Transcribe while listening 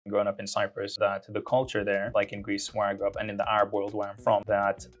growing up in Cyprus, that the culture there, like in Greece where I grew up and in the Arab world where I'm from,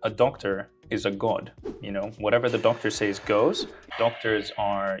 that a doctor is a god. You know, whatever the doctor says goes. Doctors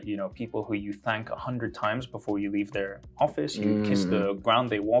are, you know, people who you thank 100 times before you leave their office. You kiss the ground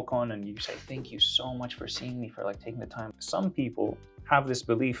they walk on and you say, thank you so much for seeing me, for like taking the time. Some people have this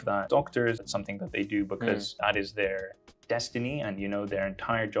belief that doctors, it's something that they do because that is their destiny, and you know, their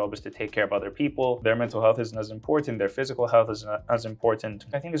entire job is to take care of other people. Their mental health isn't as important, their physical health isn't as important.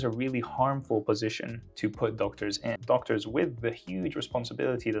 I think it's a really harmful position to put doctors in. Doctors, with the huge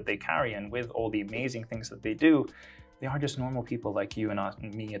responsibility that they carry and with all the amazing things that they do, they are just normal people like you and us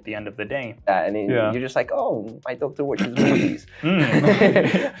and me at the end of the day. And you're just like, oh, my doctor watches movies.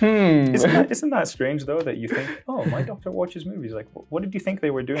 Isn't that strange though, that you think, oh, my doctor watches movies? Like, what did you think they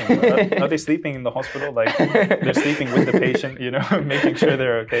were doing? Are they sleeping in the hospital? Like, they're sleeping with the patient, you know, making sure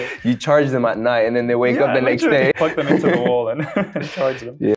they're okay. You charge them at night and then they wake up the next day. Plug them into the wall and charge them. Yeah.